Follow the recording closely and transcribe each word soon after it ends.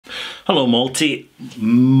Hello,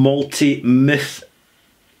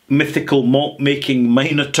 mythical malt making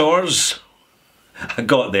minotaurs. I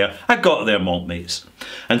got there, malt mates.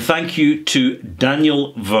 And thank you to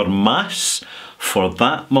Daniel Vermaas for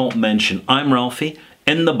that malt mention. I'm Ralphie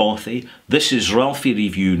in the bothy. This is Ralphie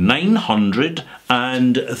Review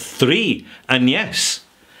 903. And yes,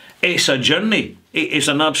 it's a journey. It is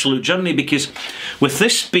an absolute journey, because with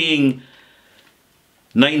this being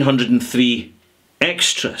 903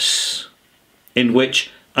 extras, in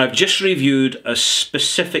which I've just reviewed a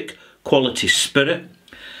specific quality spirit,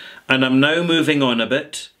 and I'm now moving on a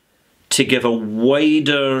bit to give a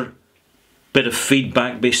wider bit of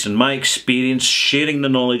feedback based on my experience, sharing the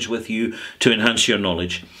knowledge with you to enhance your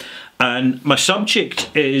knowledge. And my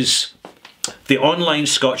subject is the Online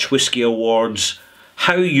Scotch Whisky Awards,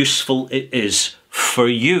 how useful it is for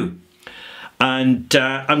you. And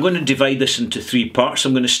I'm going to divide this into three parts.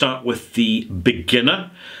 I'm going to start with the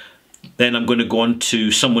beginner. Then I'm going to go on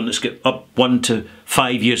to someone that's got up 1 to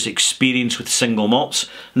 5 years experience with single malts.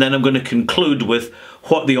 And then I'm going to conclude with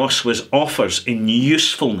what the Oswis offers in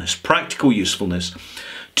usefulness, practical usefulness,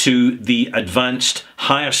 to the advanced,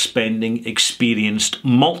 higher spending, experienced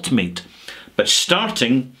malt mate. But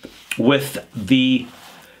starting with the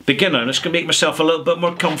beginner, and it's going to make myself a little bit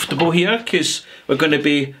more comfortable here, because we're going to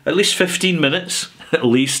be at least 15 minutes, at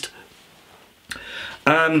least.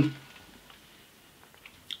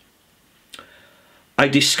 I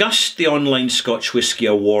discussed the Online Scotch Whisky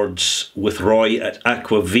Awards with Roy at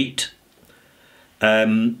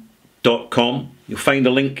aquavit.com. You'll find a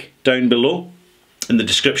link down below in the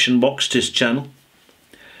description box to his channel,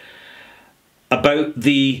 about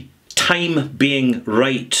the time being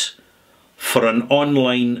right for an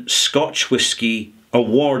online Scotch Whisky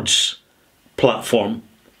Awards platform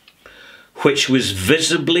which was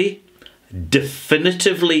visibly,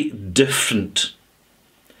 definitively different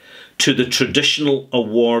to the traditional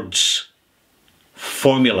awards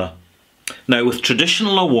formula. Now, with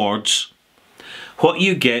traditional awards, what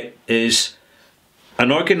you get is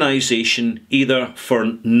an organisation, either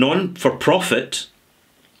for profit,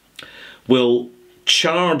 will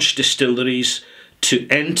charge distilleries to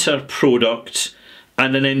enter product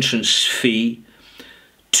and an entrance fee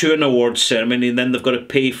to an awards ceremony, and then they've got to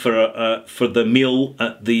pay for the meal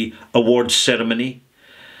at the awards ceremony,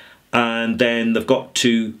 and then they've got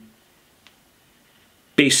to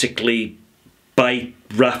basically buy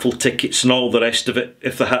raffle tickets and all the rest of it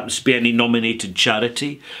if there happens to be any nominated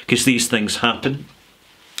charity, because these things happen.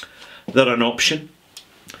 They're an option.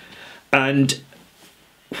 And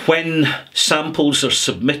when samples are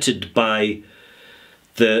submitted by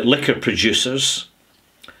the liquor producers,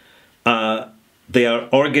 they are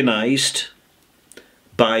organised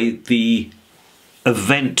by the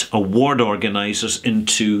event award organisers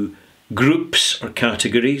into groups or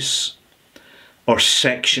categories or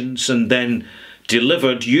sections, and then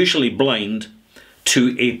delivered, usually blind,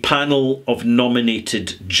 to a panel of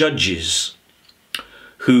nominated judges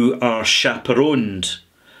who are chaperoned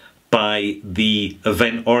by the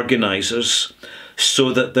event organisers,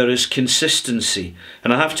 so that there is consistency.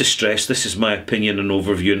 And I have to stress, this is my opinion and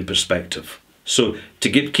overview and perspective. So to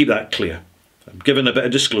keep that clear, I'm giving a bit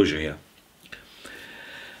of disclosure here.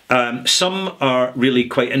 Some are really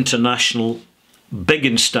quite international, big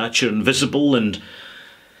in stature and visible, and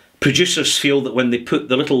producers feel that when they put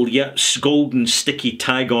the little golden sticky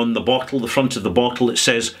tag on the bottle, the front of the bottle, it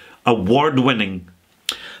says award-winning,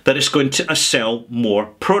 that it's going to sell more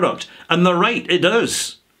product. And they're right, it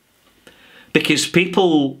does. Because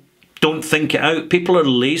people don't think it out. People are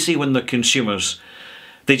lazy when they're consumers.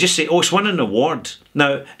 They just say, oh, it's won an award.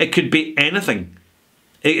 Now, it could be anything.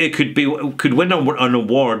 It could win an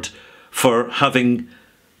award for having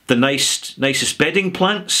the nicest bedding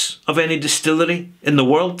plants of any distillery in the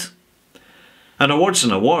world. An award's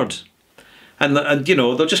an award. And you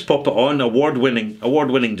know, they'll just pop it on,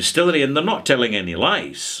 award-winning distillery, and they're not telling any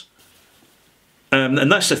lies.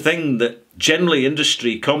 And that's the thing, that generally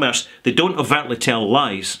industry, commerce, they don't overtly tell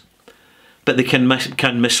lies, but they can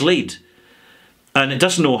mislead. And it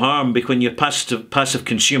does no harm, because when your passive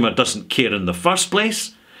consumer doesn't care in the first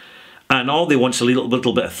place, and all they want is a little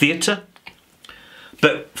bit of theatre.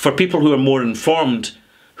 But for people who are more informed,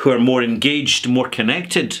 who are more engaged, more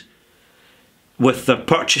connected with their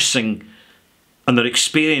purchasing and their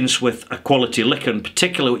experience with a quality liquor in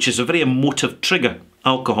particular, which is a very emotive trigger,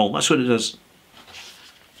 alcohol, that's what it is,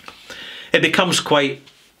 it becomes quite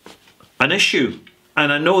an issue.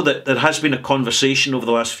 And I know that there has been a conversation over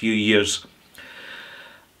the last few years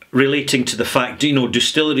relating to the fact, you know,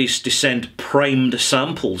 distilleries to send primed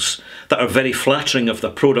samples that are very flattering of the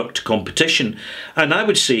product to competition. And I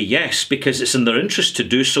would say yes, because it's in their interest to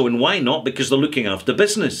do so, and why not? Because they're looking after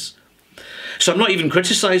business. So I'm not even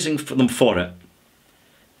criticising them for it.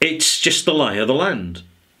 It's just the lie of the land.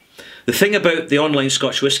 The thing about the Online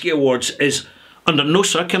Scotch Whisky Awards is, under no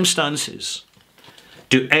circumstances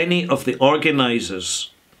do any of the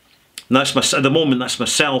organisers, and that's at the moment that's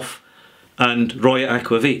myself and Roy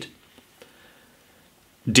Aquavit,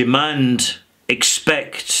 demand,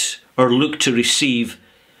 expect or look to receive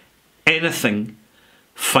anything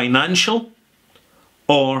financial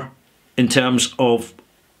or in terms of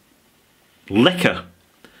liquor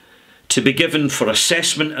to be given for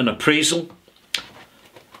assessment and appraisal,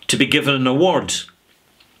 to be given an award.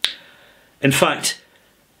 In fact,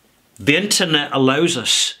 the internet allows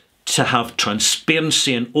us to have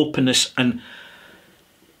transparency and openness, and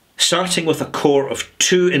starting with a core of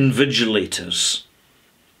 2 invigilators,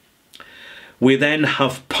 we then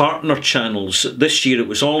have partner channels. This year it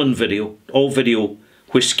was all in video, all video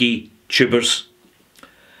whisky tubers.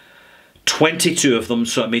 22 of them,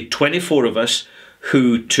 so it made 24 of us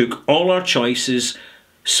who took all our choices,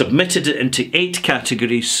 submitted it into 8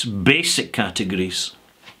 categories, basic categories,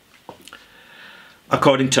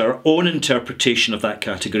 according to our own interpretation of that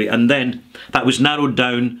category, and then that was narrowed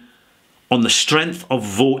down on the strength of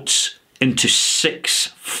votes into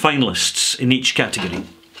 6 finalists in each category.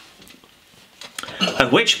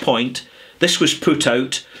 At which point this was put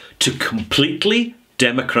out to completely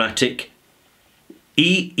democratic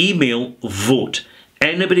email vote.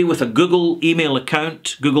 Anybody with a Google email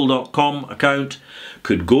account, google.com account,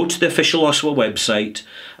 could go to the official OSWA website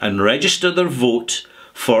and register their vote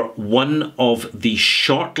for one of the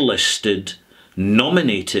shortlisted,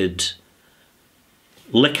 nominated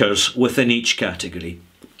liquors within each category.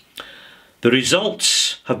 The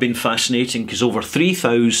results have been fascinating because over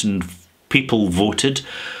 3,000 people voted,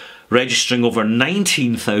 registering over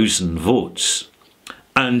 19,000 votes.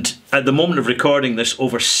 And at the moment of recording this,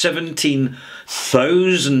 over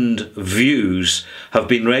 17,000 views have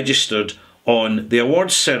been registered on the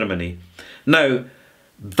awards ceremony. Now,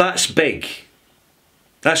 that's big.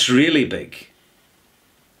 That's really big.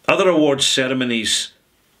 Other awards ceremonies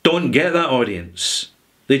don't get that audience.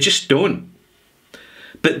 They just don't.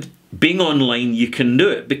 But being online, you can do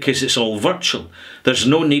it because it's all virtual. There's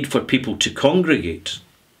no need for people to congregate.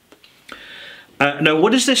 Now,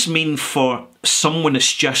 what does this mean for someone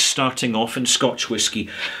that's just starting off in Scotch whisky?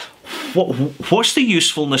 What's the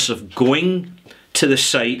usefulness of going to the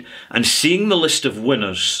site and seeing the list of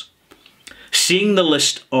winners, seeing the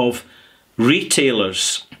list of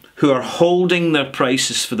retailers who are holding their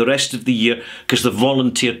prices for the rest of the year because they've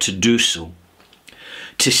volunteered to do so,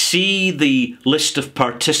 to see the list of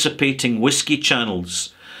participating whisky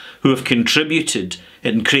channels who have contributed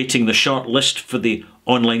in creating the short list for the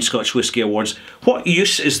Online Scotch Whisky Awards? What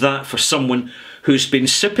use is that for someone who's been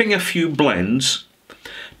sipping a few blends,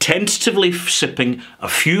 tentatively sipping a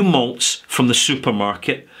few malts from the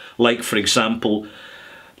supermarket, like for example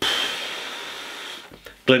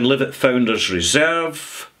Glenlivet Founders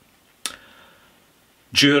Reserve,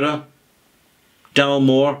 Jura,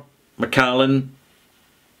 Dalmore, Macallan,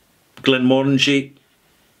 Glenmorangie,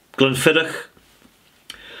 Glenfiddich,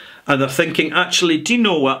 and they're thinking, actually, do you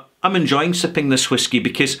know what? I'm enjoying sipping this whisky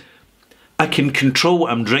because I can control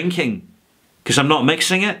what I'm drinking because I'm not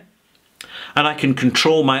mixing it, and I can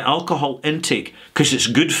control my alcohol intake because it's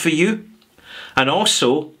good for you. And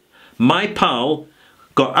also, my pal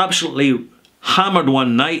got absolutely hammered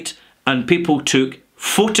one night and people took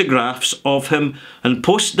photographs of him and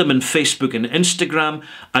posted them in Facebook and Instagram,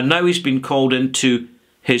 and now he's been called into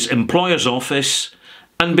his employer's office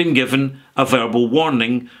and been given a verbal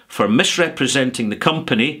warning for misrepresenting the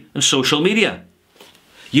company on social media.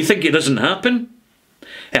 You think it doesn't happen?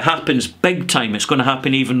 It happens big time. It's going to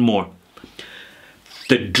happen even more.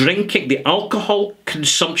 The drinking, the alcohol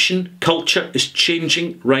consumption culture is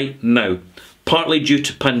changing right now, partly due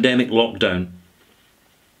to pandemic lockdown.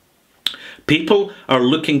 People are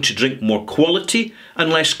looking to drink more quality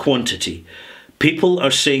and less quantity. People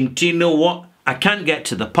are saying, do you know what? I can't get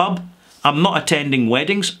to the pub. I'm not attending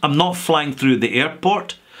weddings. I'm not flying through the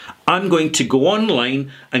airport. I'm going to go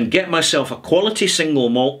online and get myself a quality single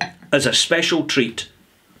malt as a special treat.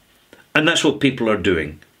 And that's what people are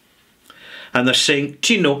doing. And they're saying,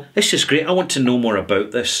 do you know, this is great. I want to know more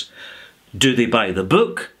about this. Do they buy the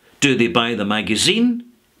book? Do they buy the magazine?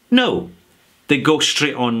 No. They go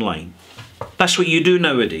straight online. That's what you do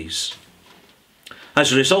nowadays.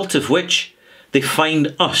 As a result of which, they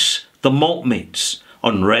find us, the malt mates,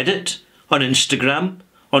 on Reddit, on Instagram,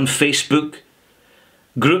 on Facebook,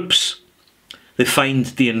 groups. They find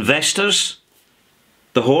the investors,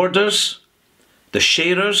 the hoarders, the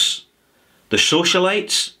sharers, the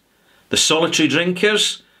socialites, the solitary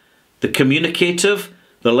drinkers, the communicative,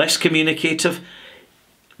 the less communicative.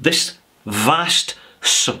 This vast,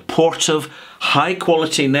 supportive, high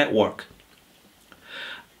quality network.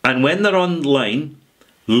 And when they're online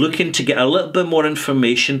looking to get a little bit more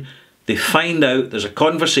information, they find out there's a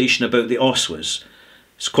conversation about the OSWAs.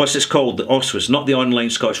 Of course it's called the OSWAs, not the Online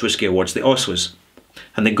Scotch Whisky Awards, the OSWAs.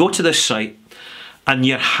 And they go to this site and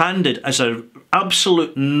you're handed, as an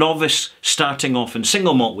absolute novice starting off in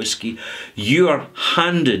single malt whisky, you are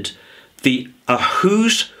handed a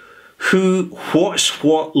who's who, what's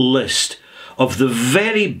what list of the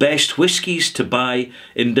very best whiskies to buy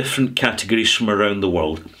in different categories from around the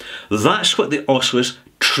world. That's what the OSWAs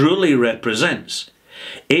truly represents.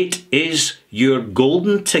 It is your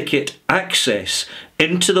golden ticket access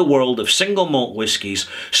into the world of single malt whiskies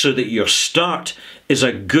so that your start is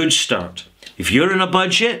a good start. If you're in a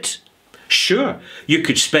budget, sure, you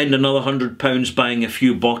could spend another £100 buying a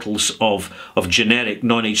few bottles of generic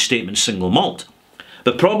non-age statement single malt.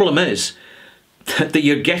 The problem is that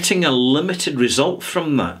you're getting a limited result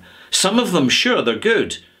from that. Some of them, sure, they're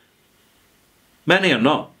good. Many are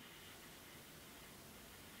not.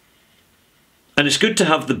 And it's good to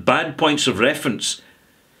have the bad points of reference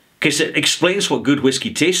because it explains what good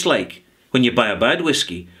whisky tastes like when you buy a bad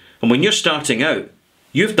whisky. And when you're starting out,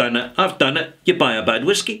 you've done it, I've done it, you buy a bad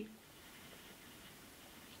whisky.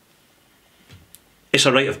 It's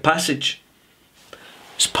a rite of passage.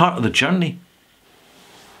 It's part of the journey.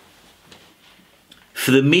 For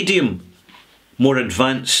the medium, more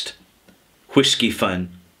advanced whisky fan,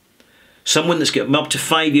 someone that's got up to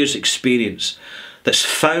 5 years experience, that's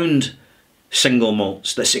found single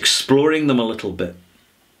malts, that's exploring them a little bit,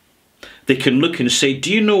 they can look and say,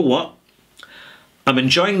 do you know what? I'm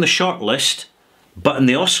enjoying the short list, but in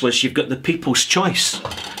the OSWAs you've got the people's choice.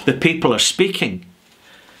 The people are speaking.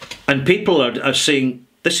 And people are saying,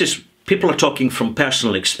 people are talking from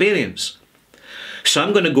personal experience. So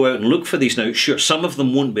I'm going to go out and look for these now. Sure, some of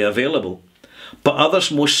them won't be available, but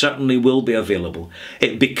others most certainly will be available.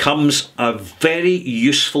 It becomes a very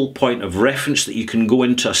useful point of reference that you can go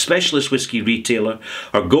into a specialist whisky retailer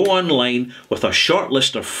or go online with a short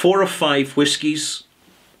list of 4 or 5 whiskies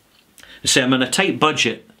and say, I'm in a tight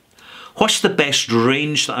budget. What's the best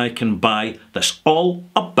range that I can buy that's all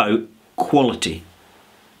about quality?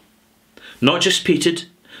 Not just peated,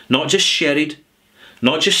 not just sherried,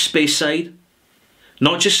 not just Speyside,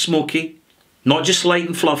 not just smoky, not just light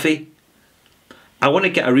and fluffy. I want to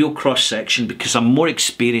get a real cross section because I'm more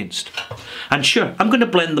experienced. And sure, I'm going to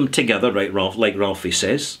blend them together, right, Ralph, like Ralphie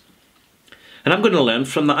says. And I'm going to learn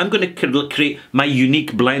from that. I'm going to create my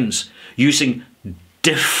unique blends using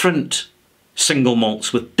different single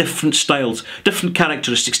malts with different styles, different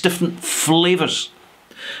characteristics, different flavours.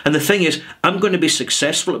 And the thing is, I'm going to be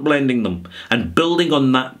successful at blending them and building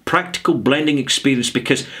on that practical blending experience,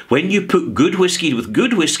 because when you put good whisky with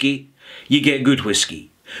good whisky, you get good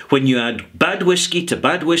whisky. When you add bad whisky to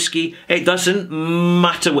bad whisky, it doesn't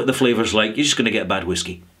matter what the flavour's like, you're just going to get bad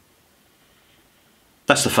whisky.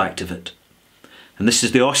 That's the fact of it. And this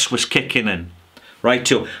is the OSWAs kicking in.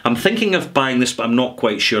 Righto, I'm thinking of buying this, but I'm not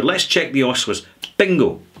quite sure. Let's check the OSWAs.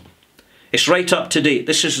 Bingo. It's right up to date.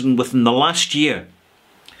 This is within the last year.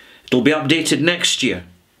 It'll be updated next year.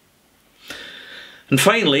 And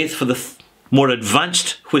finally, for the more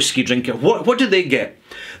advanced whisky drinker, what do they get?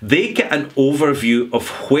 They get an overview of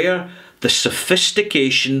where the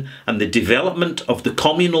sophistication and the development of the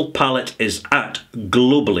communal palate is at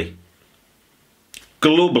globally.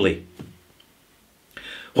 Globally.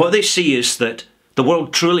 What they see is that the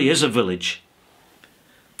world truly is a village.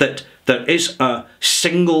 That there is a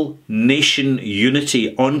single nation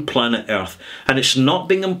unity on planet Earth, and it's not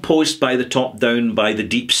being imposed by the top down, by the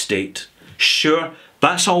deep state. Sure,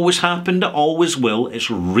 that's always happened, it always will, it's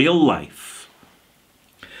real life.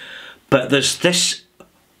 But there's this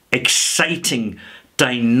exciting,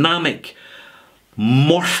 dynamic,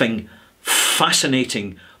 morphing,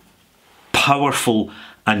 fascinating, powerful,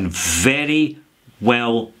 and very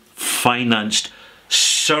well financed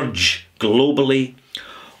surge globally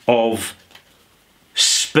of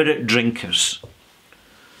spirit drinkers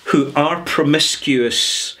who are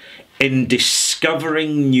promiscuous in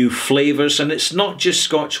discovering new flavours. And it's not just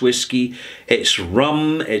Scotch whisky, it's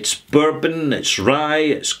rum, it's bourbon, it's rye,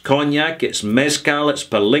 it's cognac, it's mezcal, it's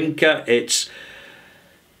palinka, it's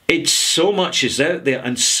so much is out there,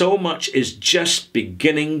 and so much is just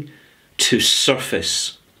beginning to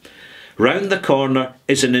surface. Round the corner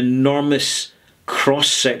is an enormous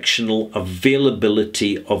cross-sectional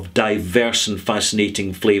availability of diverse and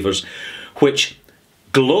fascinating flavours, which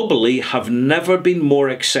globally have never been more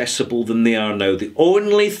accessible than they are now. The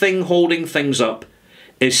only thing holding things up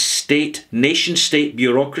is nation-state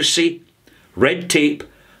bureaucracy, red tape,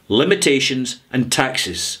 limitations and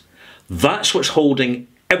taxes. That's what's holding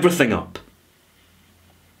everything up.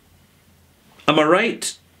 Am I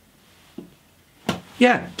right?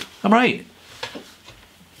 Yeah, I'm right.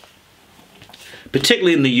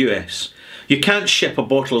 Particularly in the US. You can't ship a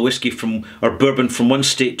bottle of whiskey or bourbon from one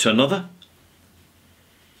state to another.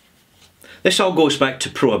 This all goes back to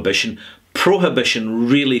Prohibition. Prohibition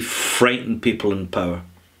really frightened people in power.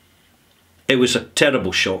 It was a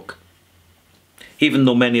terrible shock, even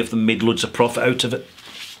though many of them made loads of profit out of it.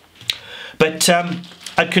 But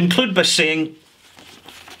I'd conclude by saying,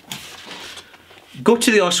 go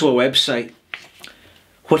to the Oshawa website.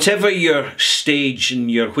 Whatever your stage in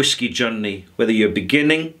your whisky journey, whether you're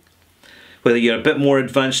beginning, whether you're a bit more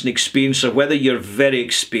advanced in experience, or whether you're very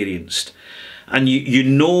experienced, and you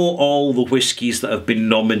know all the whiskies that have been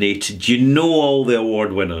nominated, you know all the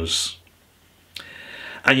award winners,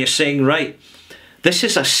 and you're saying, right, this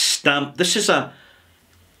is a stamp, this is a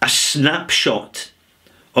snapshot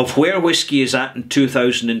of where whisky is at in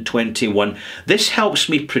 2021. This helps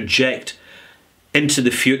me project into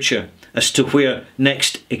the future as to where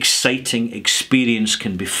next exciting experience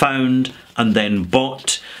can be found, and then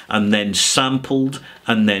bought, and then sampled,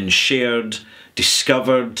 and then shared,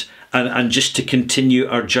 discovered, and just to continue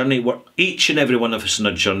our journey. We're each and every one of us on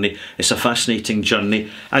a journey. It's a fascinating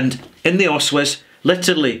journey. And in the Oshawas,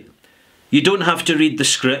 literally, you don't have to read the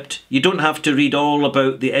script. You don't have to read all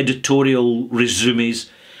about the editorial resumes.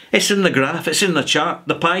 It's in the graph, it's in the chart,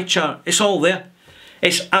 the pie chart, it's all there.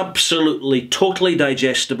 It's absolutely, totally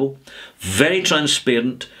digestible, very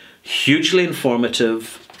transparent, hugely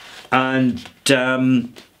informative, and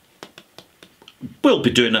we'll be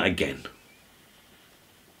doing it again.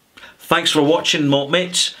 Thanks for watching, malt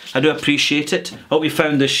mates. I do appreciate it. Hope you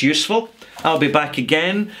found this useful. I'll be back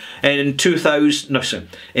again in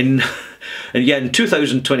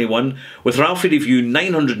 2021 with Ralfy Review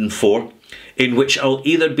 904, in which I'll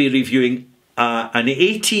either be reviewing an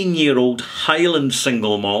 18-year-old Highland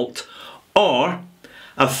single malt or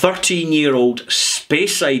a 13-year-old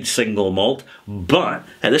Speyside single malt, but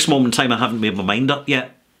at this moment in time I haven't made my mind up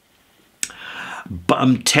yet. But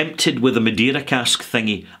I'm tempted with a Madeira cask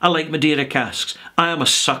thingy. I like Madeira casks. I am a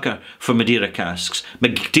sucker for Madeira casks.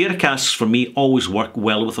 Madeira casks for me always work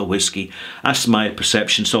well with a whisky. That's my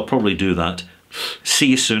perception, so I'll probably do that. See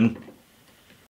you soon.